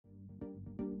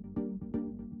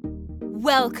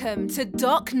Welcome to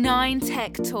Doc9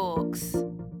 Tech Talks.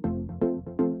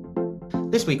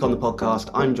 This week on the podcast,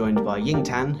 I'm joined by Ying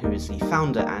Tan, who is the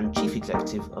founder and chief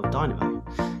executive of Dynamo.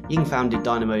 Ying founded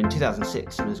Dynamo in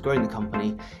 2006 and has grown the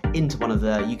company into one of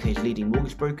the UK's leading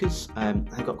mortgage brokers.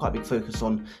 They've got quite a big focus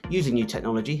on using new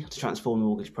technology to transform the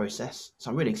mortgage process. So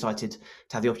I'm really excited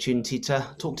to have the opportunity to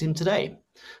talk to him today.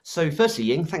 So firstly,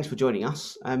 Ying, thanks for joining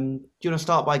us. Do you want to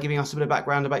start by giving us a bit of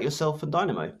background about yourself and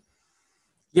Dynamo?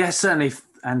 Yes, certainly.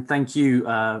 And thank you.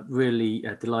 Really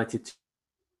delighted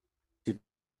to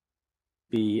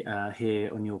be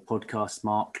here on your podcast,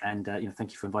 Mark. And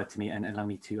thank you for inviting me and allowing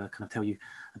me to kind of tell you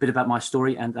a bit about my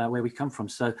story and where we come from.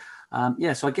 So,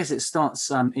 so I guess it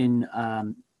starts in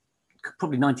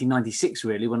probably 1996,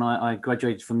 really, when I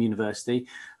graduated from university.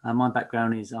 My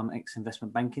background is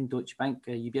ex-investment banking, Deutsche Bank,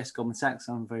 UBS, Goldman Sachs.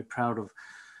 I'm very proud of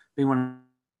being one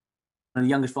of the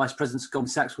youngest vice presidents of Goldman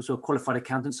Sachs, also a qualified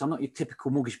accountant. So I'm not your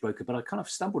typical mortgage broker, but I kind of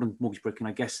stumbled on mortgage broking,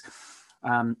 I guess,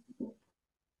 when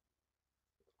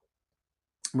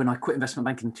I quit investment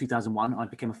banking in 2001. I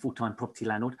became a full-time property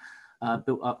landlord,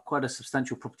 built up quite a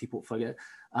substantial property portfolio.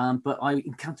 But I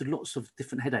encountered lots of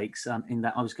different headaches in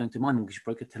that I was going to my mortgage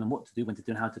broker, tell them what to do, when to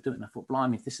do, and how to do it. And I thought,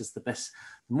 blimey, if this is the best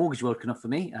the mortgage world can offer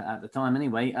me at the time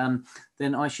anyway,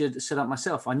 then I should set up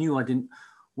myself. I knew I didn't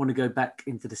want to go back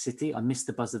into the city. I missed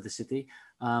the buzz of the city,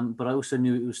 but I also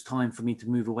knew it was time for me to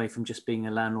move away from just being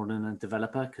a landlord and a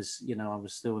developer, because I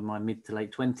was still in my mid to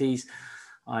late 20s.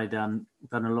 I'd done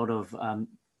a lot of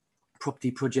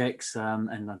property projects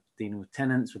and I'm dealing with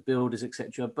tenants, with builders,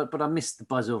 etc. But I missed the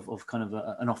buzz of kind of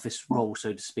an office role,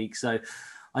 so to speak. So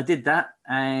I did that,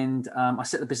 and I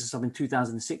set the business up in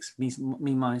 2006.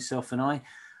 Me, myself, and I.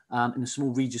 In a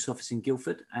small Regis office in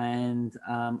Guildford, and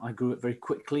I grew it very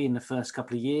quickly in the first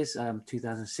couple of years.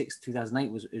 2006, 2008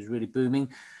 was really booming.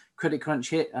 Credit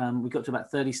crunch hit. We got to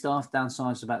about 30 staff,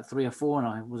 downsized about 3 or 4, and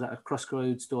I was at a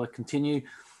crossroads. Do I continue?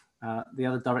 The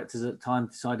other directors at the time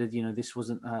decided, this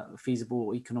wasn't feasible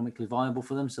or economically viable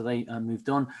for them, so they moved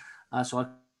on. So I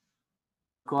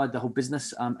acquired the whole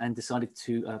business and decided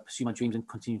to pursue my dreams and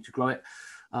continue to grow it.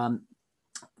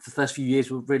 The first few years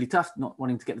were really tough, not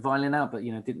wanting to get the violin out, but,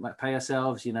 didn't pay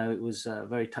ourselves. It was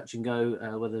very touch and go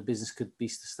whether the business could be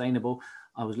sustainable.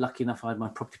 I was lucky enough, I had my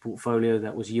property portfolio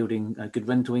that was yielding good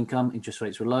rental income. Interest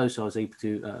rates were low, so I was able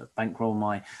to bankroll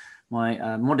my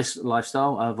modest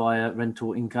lifestyle via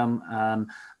rental income.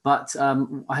 But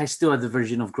I still had the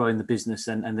vision of growing the business,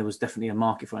 and there was definitely a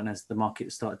market for it. And as the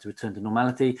market started to return to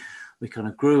normality, we kind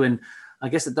of grew. And I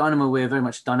guess at Dynamo, we're very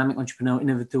much a dynamic, entrepreneurial,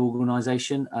 innovative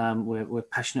organization. We're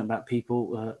passionate about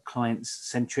people, clients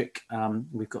centric.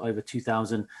 We've got over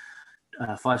 2,000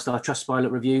 5-star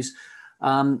Trustpilot reviews.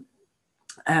 And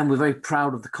we're very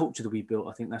proud of the culture that we built.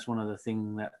 I think that's one of the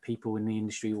things that people in the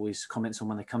industry always comments on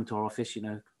when they come to our office,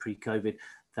 pre-COVID,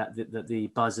 that the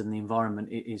buzz and the environment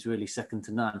is really second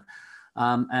to none.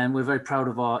 And we're very proud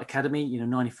of our academy.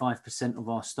 95% of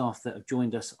our staff that have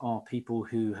joined us are people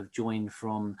who have joined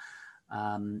from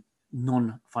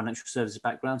non-financial services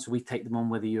background. So we take them on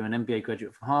whether you're an MBA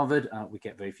graduate from Harvard, we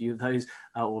get very few of those,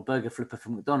 or a burger flipper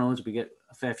from McDonald's, we get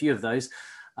a fair few of those.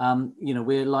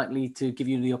 We're likely to give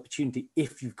you the opportunity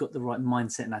if you've got the right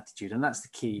mindset and attitude. And that's the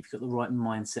key, if you've got the right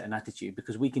mindset and attitude,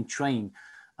 because we can train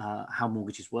how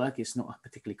mortgages work. It's not a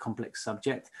particularly complex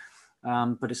subject,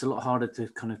 but it's a lot harder to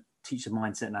kind of teach the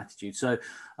mindset and attitude. So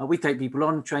we take people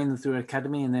on, train them through our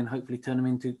academy, and then hopefully turn them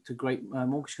into great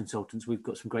mortgage consultants. We've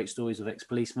got some great stories of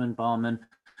ex-policemen, barmen,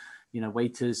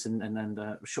 waiters and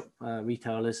shop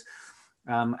retailers,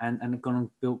 and have gone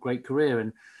and built great career.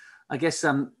 And I guess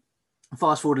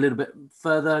fast forward a little bit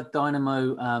further,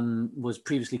 Dynamo was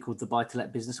previously called the Buy to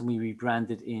Let business, and we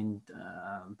rebranded in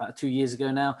about 2 years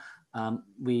ago now.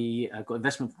 We got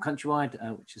investment from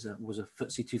Countrywide, which was a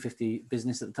FTSE 250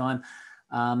 business at the time.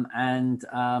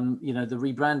 The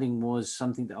rebranding was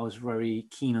something that I was very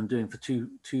keen on doing for two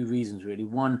reasons, really.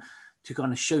 One, to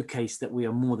kind of showcase that we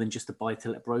are more than just a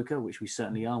buy-to-let broker, which we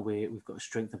certainly are. We've got a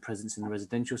strength and presence in the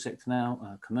residential sector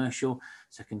now, commercial,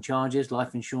 second charges,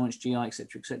 life insurance, GI, et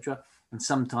cetera, And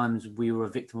sometimes we were a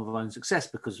victim of our own success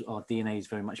because our DNA is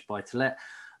very much buy-to-let.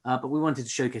 But we wanted to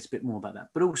showcase a bit more about that.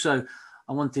 But also,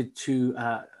 I wanted to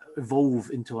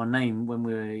evolve into our name when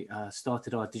we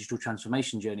started our digital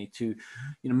transformation journey to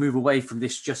move away from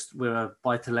this just we're a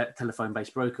buy-to-let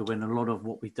telephone-based broker, when a lot of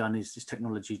what we've done is just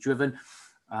technology driven,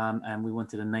 and we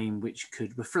wanted a name which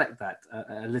could reflect that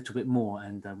a little bit more.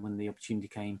 And when the opportunity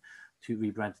came to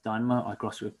rebrand to Dynamo, I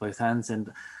grasped it with both hands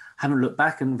and haven't looked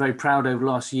back, and very proud over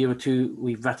the last year or two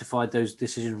we've ratified those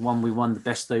decisions. One, we won the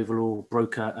best overall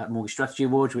broker at Mortgage Strategy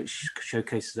Awards, which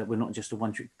showcases that we're not just a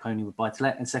one-trick pony with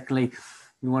buy-to-let. And secondly,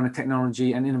 We won a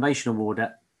technology and innovation award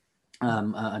at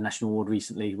a national award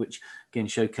recently, which again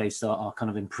showcased our kind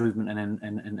of improvement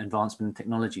and advancement in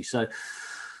technology. So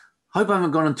hope I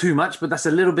haven't gone on too much, but that's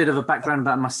a little bit of a background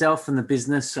about myself and the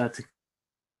business to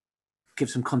give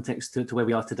some context to where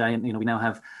we are today. And, we now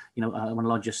have, one of the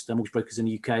largest mortgage brokers in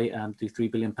the UK, do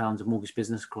 £3 billion of mortgage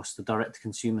business across the direct to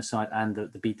consumer side and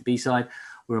the B2B side.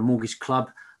 We're a mortgage club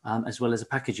as well as a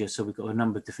packager. So we've got a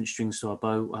number of different strings to our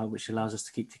bow, which allows us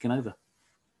to keep ticking over.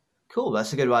 Cool,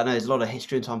 that's a good one. I know there's a lot of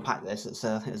history to unpack this. It's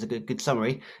a good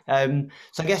summary. So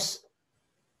I guess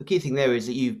the key thing there is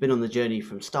that you've been on the journey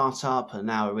from startup and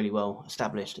now a really well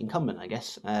established incumbent, I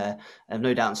guess. I've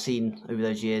no doubt seen over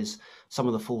those years some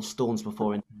of the false storms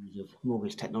before in terms of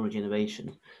mortgage technology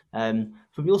innovation.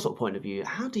 From your sort of point of view,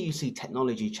 how do you see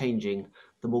technology changing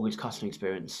the mortgage customer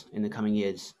experience in the coming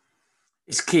years?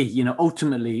 It's key.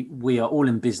 Ultimately, we are all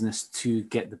in business to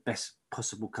get the best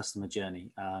possible customer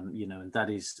journey. And that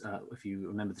is, if you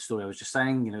remember the story I was just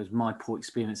saying, it was my poor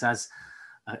experience as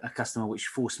a customer which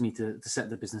forced me to set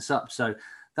the business up. So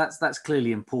that's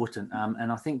clearly important.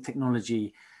 And I think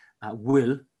technology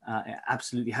it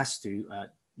absolutely has to,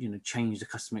 change the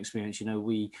customer experience.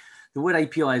 The word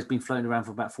API has been floating around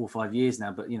for about 4 or 5 years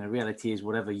now, but, reality is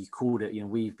whatever you called it,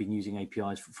 we've been using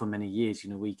APIs for many years.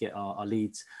 We get our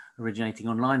leads originating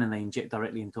online and they inject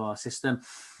directly into our system.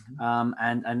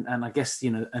 And I guess,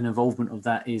 an involvement of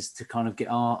that is to kind of get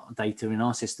our data in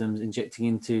our systems injecting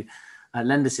into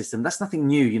lender system. That's nothing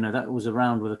new. That was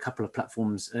around with a couple of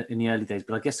platforms in the early days,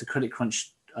 but I guess the credit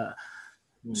crunch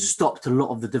stopped a lot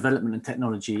of the development and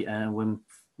technology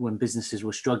when businesses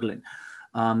were struggling.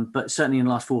 But certainly in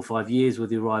the last 4 or 5 years, with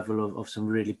the arrival of some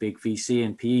really big VC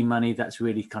and PE money, that's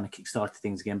really kind of kickstarted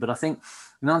things again. But I think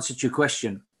in answer to your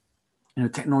question,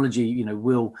 technology,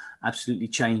 will absolutely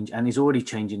change and is already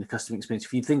changing the customer experience.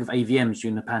 If you think of AVMs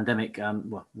during the pandemic,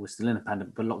 we're still in a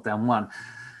pandemic, but lockdown 1,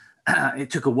 it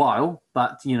took a while,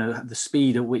 but the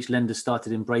speed at which lenders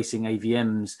started embracing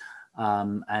AVMs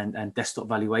and desktop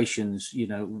valuations,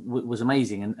 was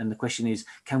amazing. And the question is,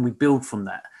 can we build from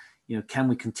that? Can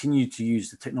we continue to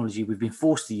use the technology we've been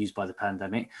forced to use by the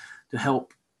pandemic to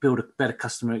help build a better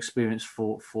customer experience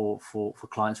for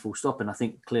clients, full stop? And I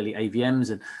think clearly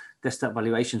AVMs and desktop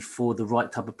valuations for the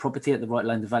right type of property at the right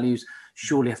lender values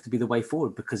surely have to be the way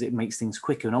forward, because it makes things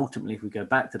quicker. And ultimately, if we go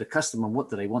back to the customer, what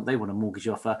do they want? They want a mortgage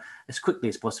offer as quickly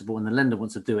as possible, and the lender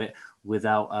wants to do it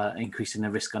without increasing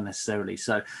their risk unnecessarily.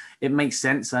 So it makes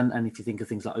sense. And if you think of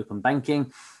things like open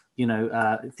banking,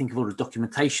 think of all the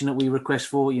documentation that we request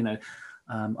for,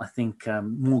 I think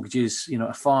mortgages,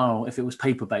 a file, if it was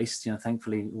paper-based,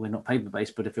 thankfully we're not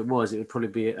paper-based, but if it was, it would probably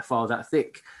be a file that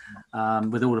thick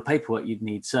with all the paperwork you'd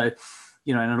need. So,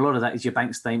 and a lot of that is your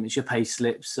bank statements, your pay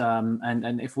slips.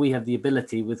 And if we have the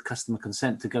ability with customer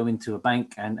consent to go into a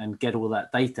bank and get all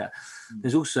that data,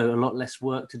 there's also a lot less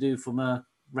work to do from a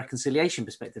reconciliation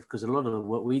perspective, because a lot of the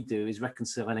work we do is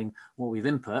reconciling what we've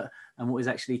input and what is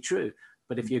actually true.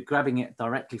 But if you're grabbing it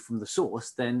directly from the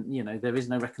source, then, there is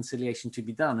no reconciliation to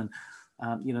be done.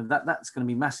 And, that's going to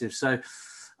be massive. So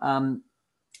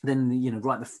then,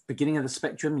 right at the beginning of the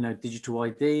spectrum, digital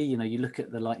ID, you look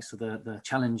at the likes of the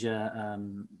challenger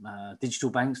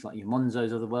digital banks like your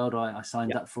Monzos of the world. I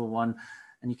signed up for one,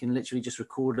 and you can literally just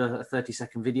record a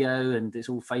 30-second video, and it's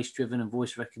all face driven and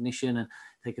voice recognition, and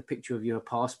take a picture of your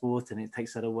passport and it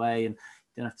takes that away, and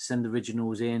you don't have to send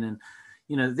originals in. And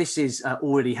this is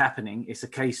already happening. It's a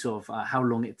case of how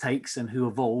long it takes and who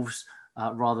evolves,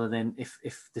 rather than if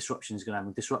disruption is going to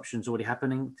happen. Disruption is already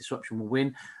happening. Disruption will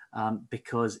win,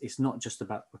 because it's not just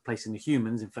about replacing the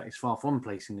humans. In fact, it's far from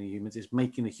replacing the humans. It's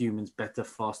making the humans better,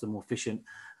 faster, more efficient.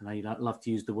 And I love to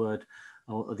use the word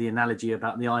or the analogy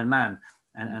about the Iron Man.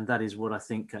 And that is what I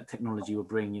think technology will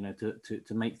bring,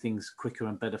 to make things quicker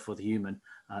and better for the human,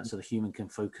 so the human can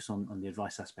focus on the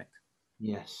advice aspect.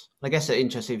 Yes. I guess it's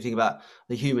interesting if you think about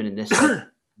the human in this.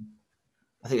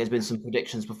 I think there's been some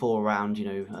predictions before around,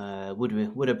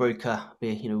 would a broker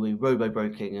be, we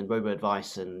robo-broking and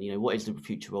robo-advice, and, what is the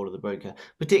future role of the broker?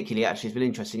 Particularly, actually, it's been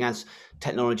interesting as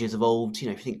technology has evolved. If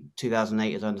you think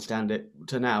 2008, as I understand it,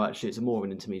 to now, actually, it's more of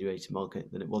an intermediated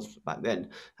market than it was back then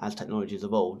as technology has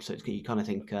evolved. So you kind of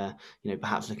think,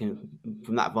 perhaps looking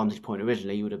from that vantage point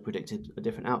originally, you would have predicted a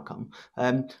different outcome.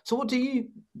 So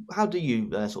how do you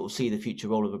sort of see the future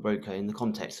role of a broker in the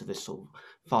context of this sort of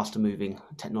faster moving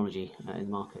technology in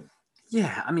the market?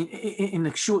 Yeah, I mean, in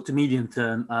the short to medium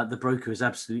term, the broker is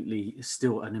absolutely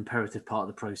still an imperative part of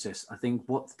the process. I think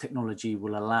what the technology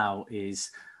will allow is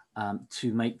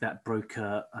to make that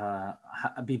broker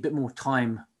be a bit more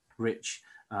time rich,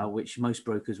 which most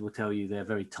brokers will tell you they're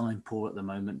very time poor at the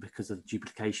moment because of the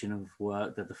duplication of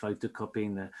work, the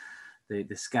photocopying, the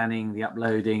the scanning, the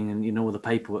uploading, and all the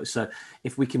paperwork. So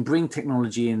if we can bring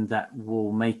technology in that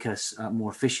will make us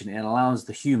more efficient, it allows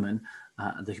the human,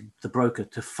 the broker,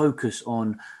 to focus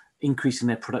on increasing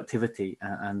their productivity,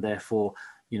 and therefore,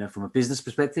 from a business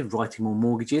perspective, writing more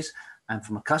mortgages, and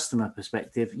from a customer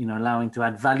perspective, allowing to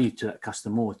add value to that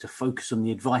customer more, to focus on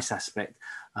the advice aspect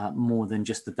more than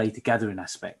just the data gathering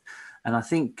aspect. And I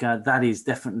think that is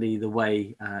definitely the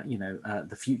way,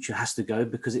 the future has to go,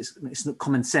 because it's not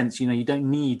common sense. You don't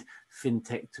need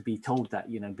fintech to be told that.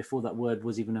 Before that word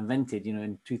was even invented,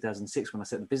 in 2006, when I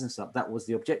set the business up, that was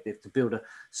the objective, to build a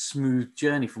smooth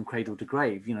journey from cradle to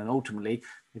grave. Ultimately,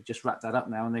 they've just wrapped that up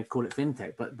now and they call it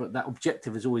fintech. But that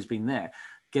objective has always been there,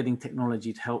 getting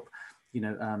technology to help,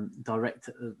 direct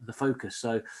the focus.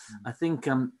 So I think,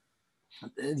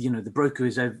 the broker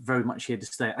is very much here to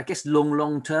stay. I guess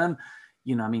long term,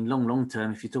 long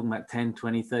term, if you're talking about 10,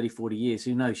 20, 30, 40 years,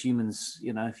 who knows? Humans,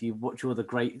 if you watch all the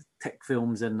great tech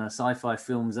films and sci-fi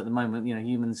films at the moment,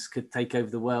 humans could take over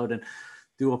the world and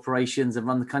do operations and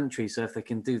run the country. So if they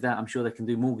can do that, I'm sure they can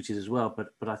do mortgages as well.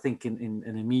 But I think in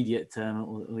an immediate term,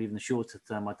 or even the shorter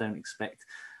term, I don't expect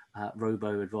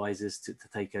robo advisors to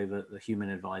take over the human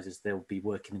advisors. They'll be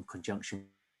working in conjunction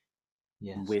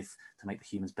with, to make the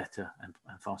humans better and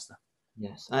faster.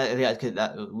 Yes,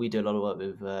 that we do a lot of work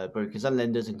with brokers and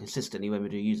lenders, and consistently when we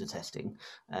do user testing,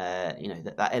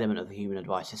 that element of the human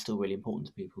advice is still really important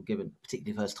to people, given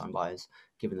particularly first-time buyers,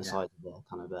 given the size of their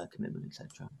kind of commitment,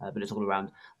 etc. But it's all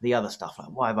around the other stuff, like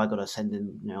why have I got to send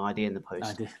in ID in the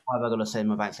post? Why have I got to send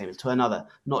my bank statements to another,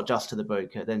 not just to the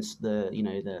broker, then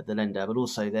the lender, but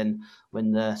also then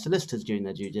when the solicitors doing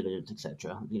their due diligence,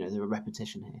 etc. There's a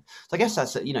repetition here. So I guess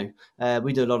that's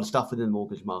we do a lot of stuff within the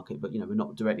mortgage market, but we're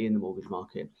not directly in the mortgage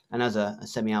market. And as a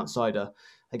semi-outsider,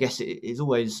 I guess it is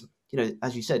always,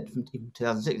 as you said, from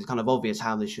 2006, it's kind of obvious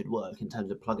how this should work in terms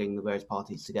of plugging the various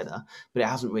parties together, but it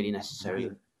hasn't really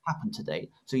necessarily happened to date.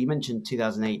 So you mentioned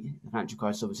 2008, the financial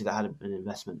crisis, obviously that had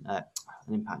an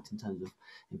impact in terms of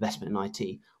investment in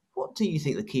IT. What do you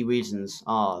think the key reasons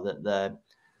are that the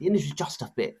industry is just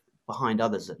a bit behind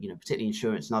others, particularly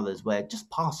insurance and others, where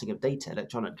just passing of data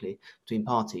electronically between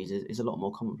parties is a lot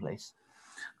more commonplace?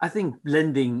 I think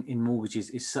lending in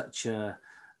mortgages is such a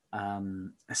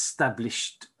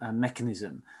established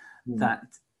mechanism that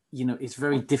it's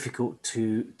very difficult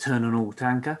to turn an oil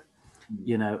tanker.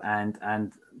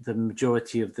 And the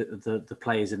majority of the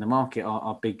players in the market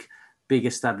are big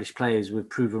established players with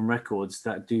proven records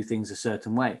that do things a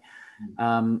certain way.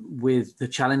 With the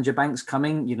challenger banks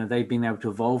coming, they've been able to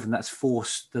evolve, and that's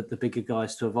forced the bigger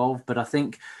guys to evolve. But I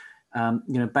think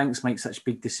banks make such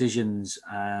big decisions,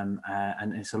 and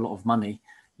it's a lot of money,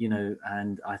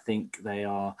 and I think they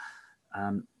are,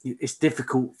 it's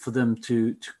difficult for them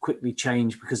to quickly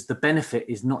change, because the benefit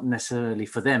is not necessarily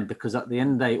for them, because at the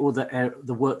end of the day, all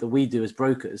the work that we do as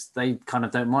brokers, they kind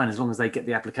of don't mind as long as they get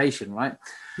the application, right?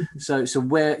 So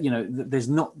where, there's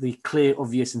not the clear,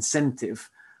 obvious incentive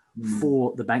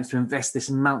for the banks to invest this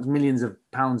amount, millions of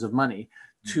pounds of money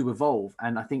to evolve.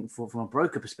 And I think from a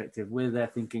broker perspective, we're there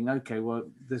thinking, okay, well,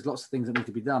 there's lots of things that need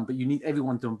to be done, but you need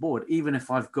everyone to on board. Even if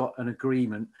I've got an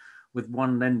agreement with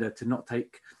one lender to not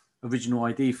take original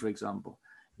ID, for example,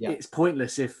 it's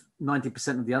pointless if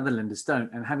 90% of the other lenders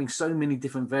don't. And having so many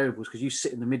different variables, because you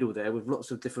sit in the middle there with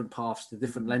lots of different paths to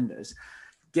different lenders,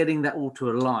 getting that all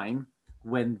to align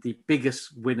when the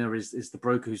biggest winner is the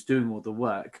broker who's doing all the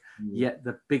work, yet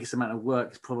the biggest amount of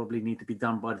work is probably need to be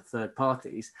done by the third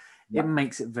parties. It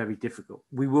makes it very difficult.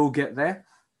 We will get there,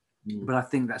 but I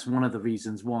think that's one of the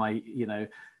reasons why,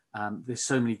 there's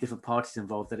so many different parties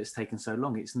involved that it's taken so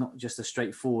long. It's not just as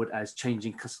straightforward as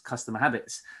changing customer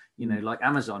habits, like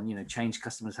Amazon, changed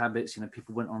customers' habits.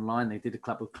 People went online, they did a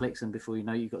couple of clicks, and before you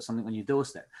know, you got something on your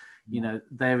doorstep.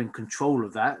 They're in control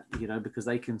of that, because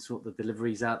they can sort the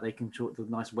deliveries out, they can sort the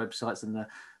nice websites and the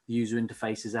user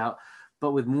interfaces out.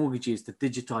 But with mortgages, the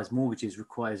digitized mortgages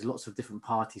requires lots of different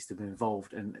parties to be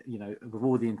involved. And, with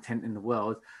all the intent in the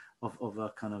world of a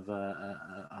kind of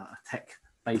a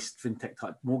tech-based fintech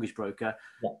type mortgage broker,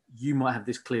 you might have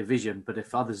this clear vision, but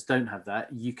if others don't have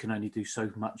that, you can only do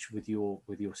so much with your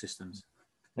systems.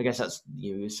 I guess that's,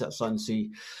 you're starting to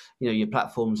see, your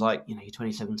platforms like, your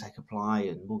 27 Tech Apply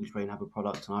and Mortgage Brain have a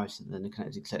product, and Iris and the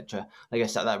Connect, etc. I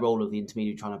guess that role of the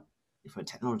intermediary trying to, from a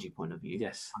technology point of view,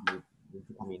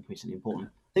 becoming increasingly important.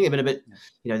 I think it's been a bit,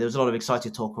 there was a lot of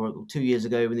excited talk 2 years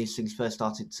ago when these things first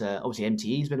started. Obviously,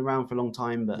 MTE's been around for a long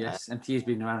time, but yes, MTE's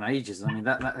been around ages. I mean,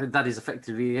 that is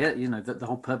effectively it. The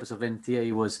whole purpose of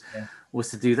MTE was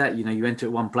to do that. You enter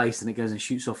at one place and it goes and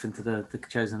shoots off into the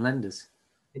chosen lenders.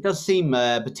 It does seem,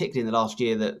 particularly in the last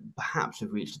year, that perhaps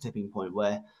we've reached a tipping point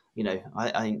where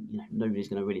I think nobody's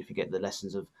going to really forget the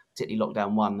lessons of particularly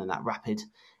lockdown one and that rapid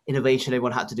innovation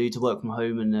everyone had to do to work from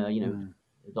home, and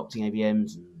adopting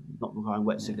ABMs and not requiring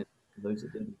wet signatures for those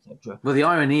that did, etc. Well, the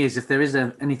irony is, if there is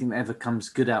anything that ever comes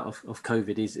good out of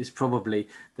COVID, is probably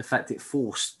the fact it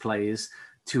forced players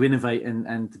to innovate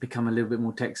and to become a little bit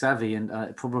more tech savvy, and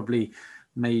it probably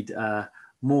made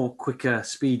more quicker,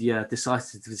 speedier,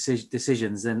 decisive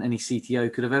decisions than any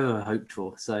CTO could have ever hoped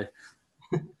for. So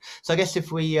I guess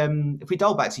if we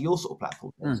dial back to your sort of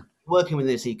platform, working with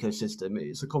this ecosystem,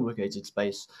 it's a complicated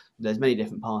space. There's many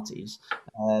different parties,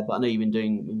 but I know you've been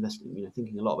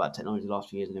thinking a lot about technology the last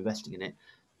few years and investing in it. Do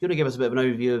you want to give us a bit of an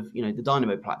overview of the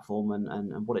Dynamo platform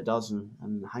and what it does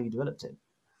and how you developed it?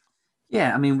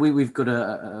 Yeah, I mean, we've got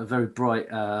a very bright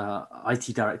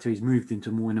IT director. He's moved into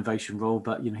a more innovation role,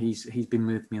 but he's been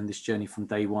with me on this journey from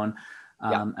day one.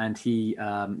 And he,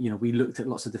 we looked at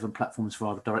lots of different platforms for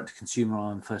our direct-to-consumer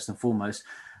arm first and foremost,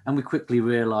 and we quickly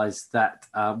realised that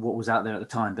what was out there at the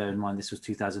time, bear in mind this was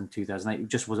 2000, 2008, it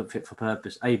just wasn't fit for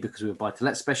purpose. A, because we were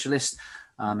buy-to-let specialists,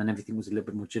 and everything was a little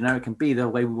bit more generic, and B, the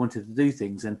way we wanted to do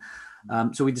things. And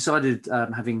so we decided,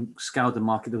 having scoured the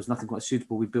market, there was nothing quite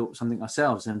suitable. We built something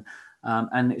ourselves, and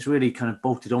it's really kind of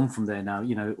bolted on from there now.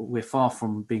 We're far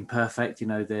from being perfect.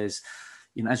 There's,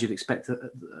 as you'd expect,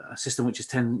 a system which is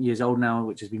 10 years old now,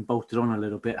 which has been bolted on a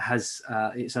little bit, has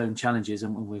its own challenges,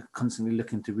 and we're constantly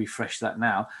looking to refresh that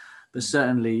now. But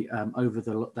certainly over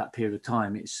that period of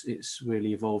time, it's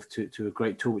really evolved to a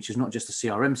great tool, which is not just a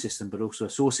CRM system, but also a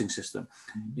sourcing system,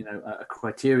 a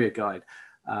criteria guide,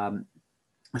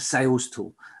 a sales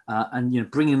tool, and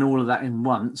bringing all of that in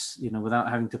once, without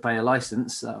having to pay a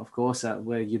license, of course,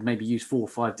 where you'd maybe use 4 or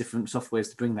 5 different softwares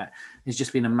to bring that, has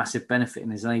just been a massive benefit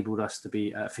and has enabled us to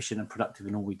be efficient and productive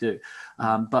in all we do.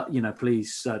 But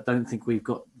please don't think we've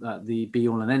got the be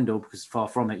all and end all, because far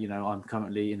from it. I'm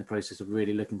currently in the process of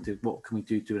really looking to what can we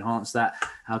do to enhance that,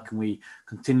 how can we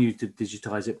continue to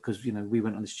digitize it, because we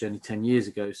went on this journey 10 years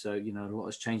ago, so a lot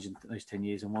has changed in those 10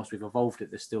 years, and whilst we've evolved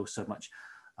it, there's still so much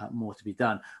more to be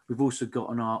done. We've also got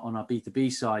on our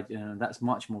B2B side, that's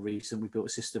much more recent. We built a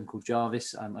system called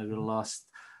Jarvis over the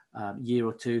last year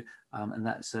or two, and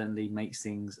that certainly makes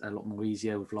things a lot more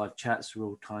easier with live chats,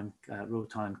 real-time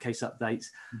case updates,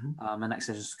 and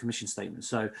access to commission statements.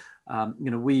 So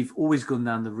we've always gone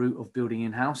down the route of building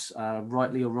in-house,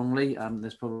 rightly or wrongly.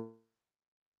 There's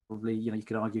probably, you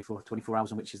could argue for 24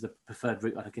 hours on which is the preferred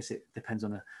route. I guess it depends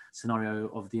on the scenario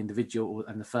of the individual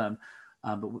and the firm.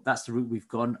 But that's the route we've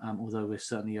gone, although we're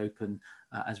certainly open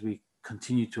as we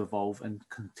continue to evolve and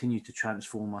continue to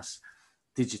transform us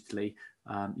digitally.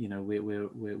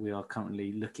 We are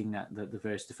currently looking at the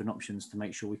various different options to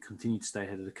make sure we continue to stay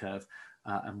ahead of the curve,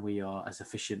 and we are as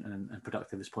efficient and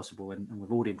productive as possible. And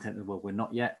with all the intent in the world, we're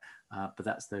not yet, but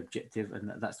that's the objective,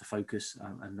 and that's the focus,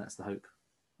 and that's the hope.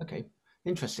 Okay.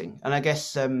 Interesting. And I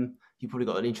guess you've probably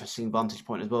got an interesting vantage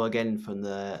point as well, again, from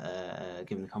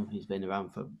given the company's been around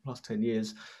for plus 10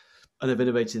 years and have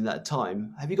innovated in that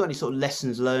time. Have you got any sort of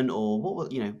lessons learned, or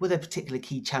were there particular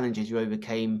key challenges you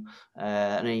overcame,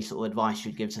 and any sort of advice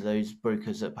you'd give to those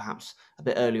brokers that perhaps a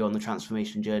bit earlier on the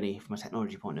transformation journey from a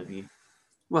technology point of view?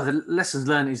 Well, the lessons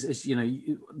learned is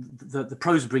the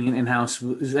pros of bringing it in-house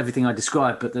is everything I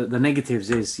described, but the negatives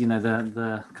is,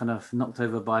 the kind of knocked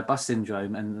over by a bus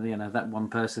syndrome, and, that one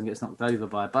person gets knocked over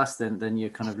by a bus, then you're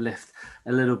kind of left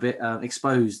a little bit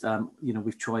exposed.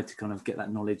 We've tried to kind of get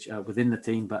that knowledge within the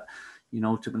team, but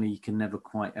ultimately you can never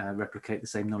quite replicate the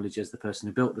same knowledge as the person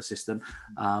who built the system.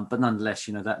 But nonetheless,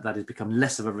 that has become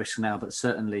less of a risk now. But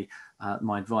certainly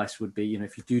my advice would be,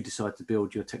 if you do decide to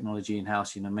build your technology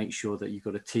in-house, make sure that you've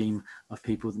got a team of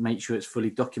people, make sure it's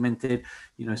fully documented,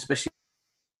 especially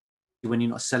when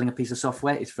you're not selling a piece of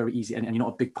software. It's very easy, and you're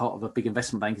not a big part of a big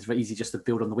investment bank. It's very easy just to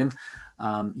build on the whim.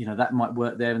 That might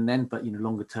work there and then, but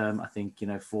longer term, I think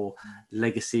for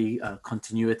legacy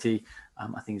continuity,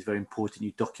 I think it's very important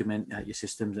you document your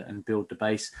systems and build the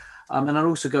base. And I'd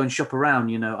also go and shop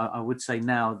around. I would say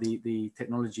now the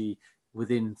technology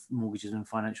within mortgages and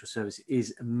financial services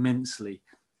is immensely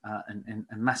and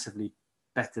massively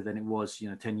better than it was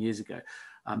 10 years ago,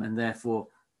 and therefore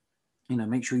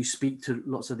make sure you speak to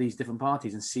lots of these different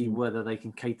parties and see whether they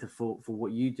can cater for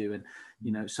what you do. And,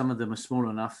 some of them are small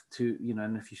enough to,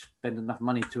 and if you spend enough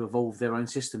money to evolve their own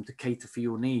system to cater for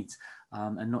your needs,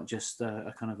 and not just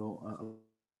a kind of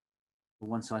a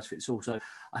one size fits all. So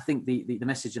I think the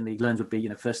message and the learns would be,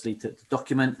 firstly to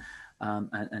document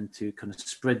and to kind of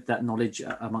spread that knowledge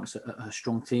amongst a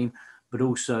strong team, but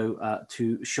also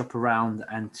to shop around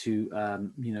and to,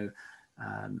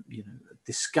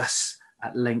 discuss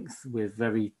at length with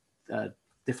very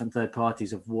different third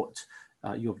parties of what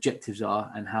your objectives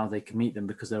are and how they can meet them,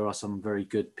 because there are some very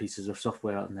good pieces of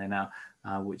software out there now,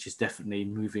 which is definitely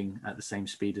moving at the same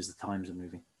speed as the times are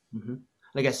moving. Mm-hmm.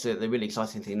 I guess the really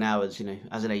exciting thing now is,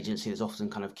 as an agency that's often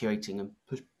kind of curating and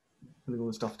putting all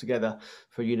the stuff together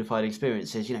for a unified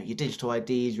experience is, your digital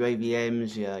IDs, your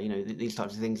AVMs, these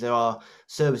types of things. There are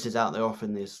services out there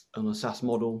offering this on a SaaS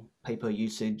model, pay-per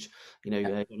usage. You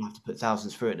don't have to put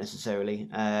thousands through it necessarily,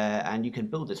 and you can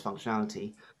build this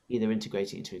functionality, either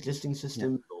integrate it into existing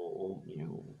systems or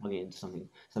plug it into something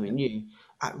new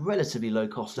at relatively low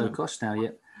cost. Low cost now, yeah.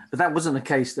 But that wasn't the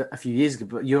case a few years ago.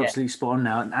 But you're absolutely spot on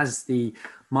now. And as the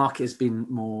market has been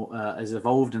more has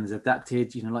evolved and has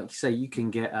adapted, like you say, you can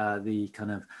get the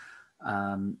kind of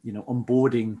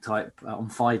onboarding type on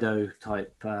FIDO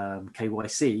type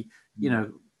KYC,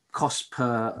 cost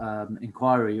per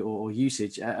inquiry or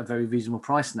usage at a very reasonable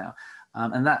price now.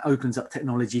 And that opens up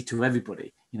technology to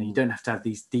everybody. You don't have to have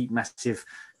these deep, massive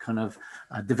kind of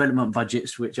development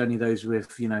budgets, which only those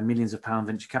with, millions of pound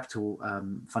venture capital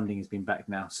funding has been backed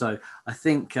now. So I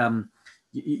think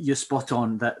you're spot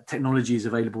on that technology is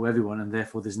available to everyone, and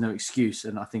therefore there's no excuse.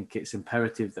 And I think it's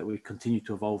imperative that we continue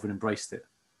to evolve and embrace it.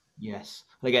 Yes.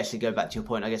 I guess to go back to your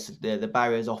point, I guess the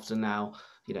barriers often now,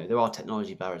 there are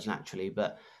technology barriers naturally,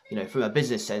 but, from a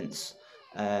business sense,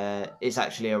 it's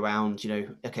actually around,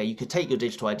 okay, you could take your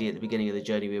digital ID at the beginning of the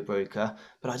journey with a broker,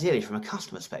 but ideally from a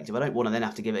customer perspective, I don't want to then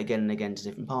have to give it again and again to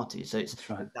different parties. So it's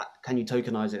right. that, can you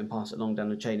tokenize it and pass it along down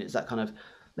the chain? It's that kind of,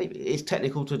 maybe it's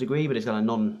technical to a degree, but it's kind of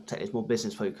non-technical, it's more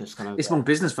business focused kind of. It's more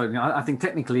business focused. I think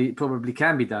technically it probably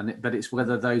can be done, but it's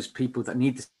whether those people that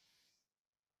need to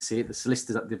see it, the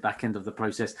solicitors at the back end of the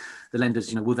process, the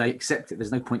lenders, will they accept it?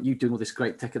 There's no point you doing all this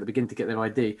great tech at the beginning to get their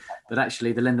ID, but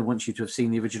actually the lender wants you to have seen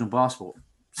the original passport.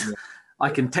 Yeah. I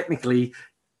can technically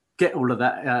get all of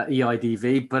that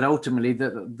EIDV, but ultimately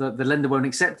the lender won't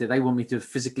accept it. They want me to have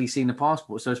physically seen the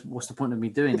passport. So what's the point of me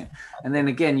doing it? And then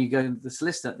again, you go to the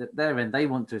solicitor at their end, they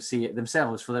want to see it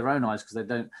themselves for their own eyes, because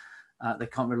they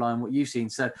can't rely on what you've seen.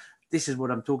 So this is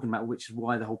what I'm talking about, which is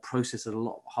why the whole process is a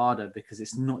lot harder, because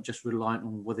it's not just reliant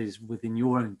on what is within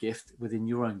your own gift, within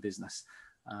your own business.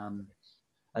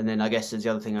 And then I guess there's the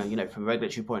other thing, from a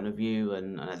regulatory point of view,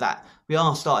 and that we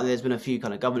are starting. There's been a few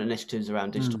kind of government initiatives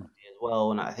around digital ID as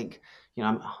well, and I think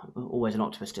I'm always an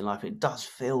optimist in life. It does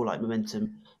feel like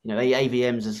momentum.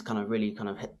 AVMs has kind of really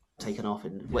taken off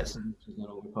in Western,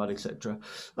 etc.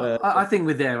 I think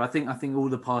we're there. I think all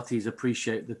the parties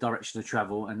appreciate the direction of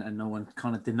travel, and no one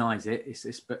kind of denies it. It's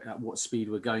at what speed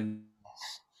we're going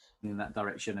in that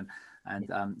direction, and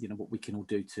what we can all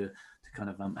do to kind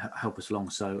of help us along.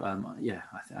 So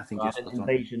I think it's an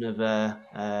invasion of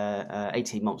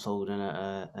 18 months old and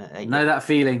I know that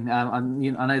feeling. I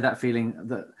know that feeling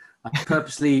that I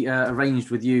purposely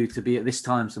arranged with you to be at this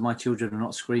time, so my children are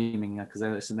not screaming because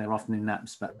they're in their afternoon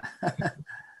naps. But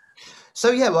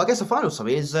so I guess the final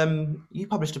summary is you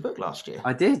published a book last year.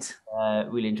 I did.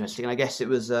 Really interesting, and I guess it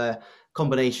was a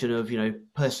combination of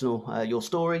personal your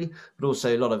story, but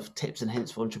also a lot of tips and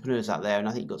hints for entrepreneurs out there. And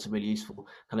I think you got some really useful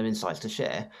kind of insights to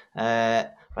share.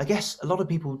 I guess a lot of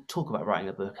people talk about writing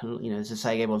a book, and as I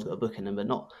say, everyone's got a book in them, but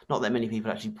not that many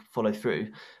people actually follow through.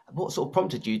 What sort of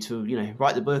prompted you to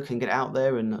write the book and get it out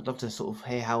there? And I'd love to sort of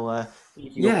hear how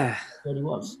your journey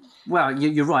was. Well,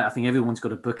 you're right. I think everyone's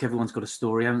got a book, everyone's got a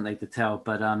story, haven't they, to tell?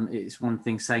 But it's one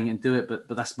thing saying it and do it, but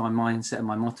that's my mindset and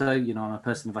my motto. I'm a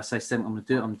person, if I say something, I'm going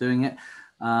to do it, I'm doing it.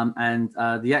 And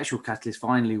the actual catalyst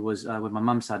finally was when my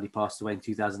mum sadly passed away in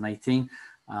 2018,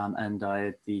 and I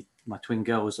had my twin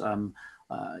girls, and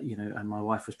my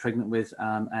wife was pregnant with,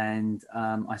 and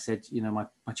I said,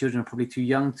 my children are probably too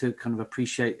young to kind of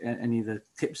appreciate any of the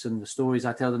tips and the stories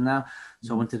I tell them now.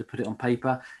 So I wanted to put it on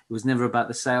paper. It was never about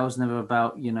the sales, never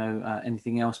about,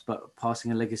 anything else, but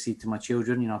passing a legacy to my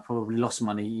children. I probably lost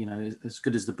money, as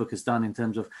good as the book has done in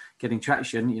terms of getting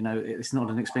traction, it's not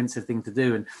an expensive thing to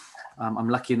do. And I'm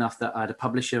lucky enough that I had a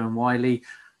publisher in Wiley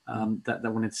that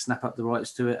wanted to snap up the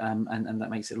rights to it, and that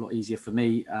makes it a lot easier for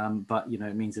me. But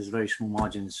it means there's very small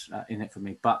margins in it for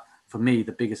me. But for me,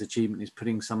 the biggest achievement is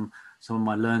putting some of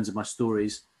my learns and my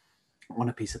stories on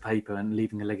a piece of paper and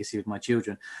leaving a legacy with my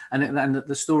children. And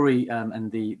the story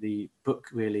and the book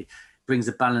really brings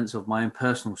a balance of my own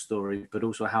personal story, but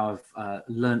also how I've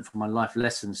learned from my life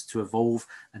lessons to evolve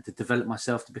and to develop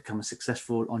myself to become a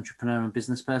successful entrepreneur and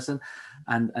business person.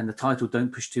 And the title,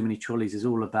 Don't Push Too Many Trolleys, is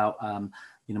all about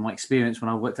my experience when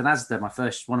I worked at Asda.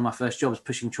 One of my first jobs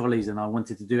pushing trolleys, and I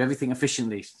wanted to do everything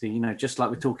efficiently. So, just like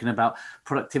we're talking about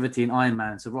productivity in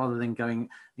Ironman. So rather than going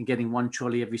and getting one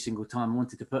trolley every single time, I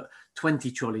wanted to put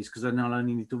 20 trolleys, because then I'll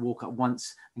only need to walk up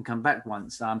once and come back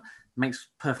once. Makes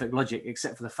perfect logic,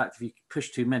 except for the fact if you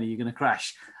push too many, you're going to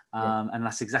crash. And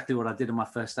that's exactly what I did on my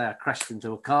first day. I crashed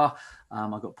into a car,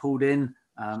 I got pulled in,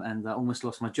 and I almost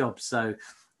lost my job. So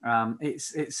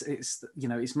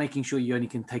it's making sure you only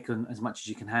can take on as much as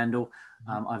you can handle.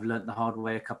 I've learned the hard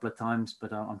way a couple of times,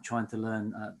 but I'm trying to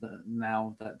learn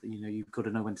now that you've got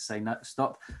to know when to say no,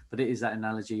 stop. But it is that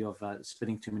analogy of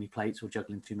spinning too many plates or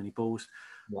juggling too many balls.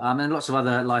 And lots of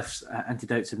other life's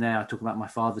antidotes in there. I talk about my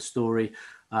father's story,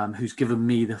 who's given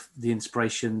me the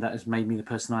inspiration that has made me the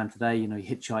person I am today. He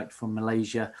hitchhiked from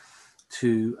Malaysia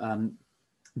to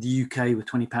the UK with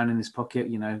 £20 in his pocket.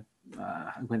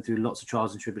 Went through lots of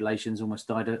trials and tribulations, almost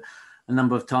died a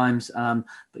number of times. But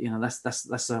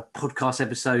that's a podcast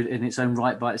episode in its own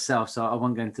right by itself. So I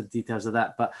won't go into the details of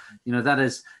that. But that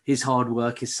is his hard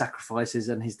work, his sacrifices,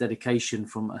 and his dedication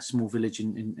from a small village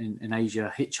in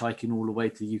Asia, hitchhiking all the way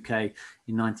to the UK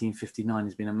in 1959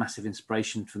 has been a massive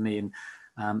inspiration for me.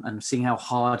 And seeing how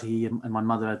hard he and my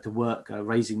mother had to work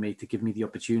raising me to give me the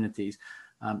opportunities.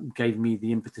 Gave me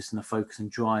the impetus and the focus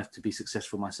and drive to be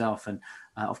successful myself. And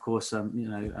of course,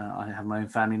 I have my own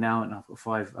family now, and I've got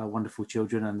 5 wonderful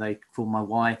children, and they form my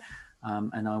why.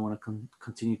 And I want to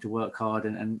continue to work hard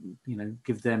and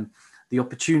give them the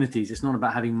opportunities. It's not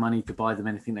about having money to buy them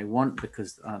anything they want,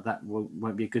 because that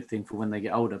won't be a good thing for when they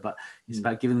get older. But it's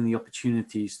about giving them the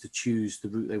opportunities to choose the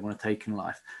route they want to take in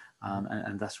life.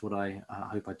 And that's what I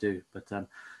hope I do. But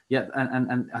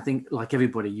and I think, like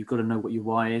everybody, you've got to know what your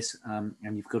why is, and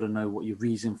you've got to know what your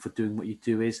reason for doing what you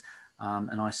do is.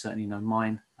 And I certainly know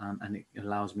mine, and it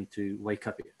allows me to wake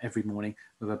up every morning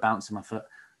with a bounce in my foot.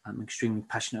 I'm extremely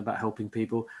passionate about helping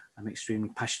people. I'm extremely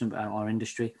passionate about our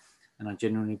industry, and I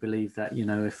genuinely believe that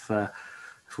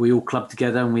if we all club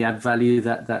together and we add value,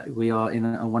 that we are in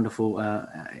a wonderful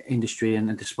industry.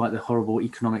 And despite the horrible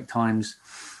economic times,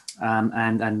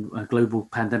 and a global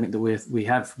pandemic that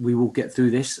we will get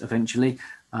through this eventually,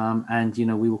 and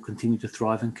we will continue to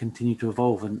thrive and continue to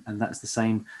evolve, and that's the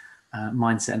same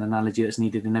mindset and analogy that's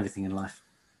needed in everything in life.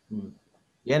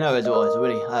 Yeah, no, as always, a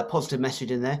really positive message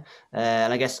in there,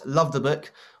 and I guess love the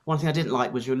book. One thing I didn't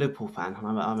like was you're a Liverpool fan. I'm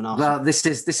an Arsenal. Well, this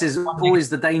is always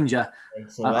the danger.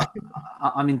 So,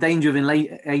 I'm in danger of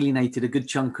alienated a good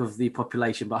chunk of the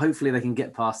population, but hopefully they can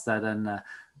get past that and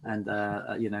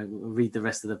read the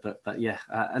rest of the book. But yeah,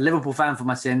 a Liverpool fan for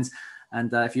my sins.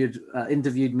 And if you'd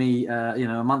interviewed me,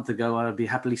 a month ago, I would be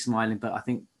happily smiling. But I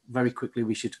think very quickly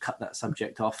we should cut that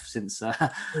subject off, since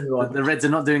the Reds are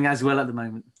not doing as well at the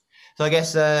moment. So I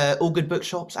guess all good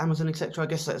bookshops, Amazon, etc. I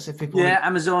guess that's if people. Yeah,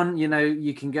 Amazon.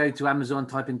 You can go to Amazon,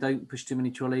 type in "Don't Push Too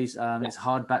Many Trolleys." It's a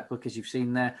hardback book, as you've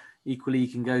seen there. Equally, you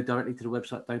can go directly to the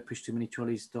website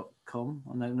don'tpushtoomanytrolleys.com.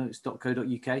 Oh, no, it's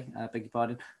 .co.uk. Beg your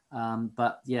pardon.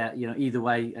 But yeah, either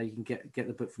way, you can get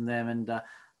the book from there. And I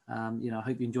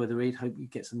hope you enjoy the read. Hope you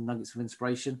get some nuggets of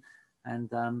inspiration.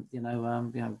 And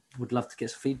would love to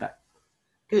get some feedback.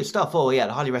 Good stuff. Oh yeah,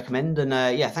 I highly recommend. And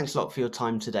thanks a lot for your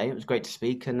time today. It was great to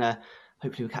speak. And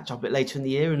hopefully we'll catch up a bit later in the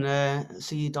year and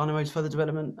see Dynamo's further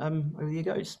development over the year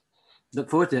goes. Look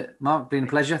forward to it. Mark, been a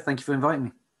pleasure. Thank you for inviting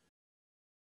me.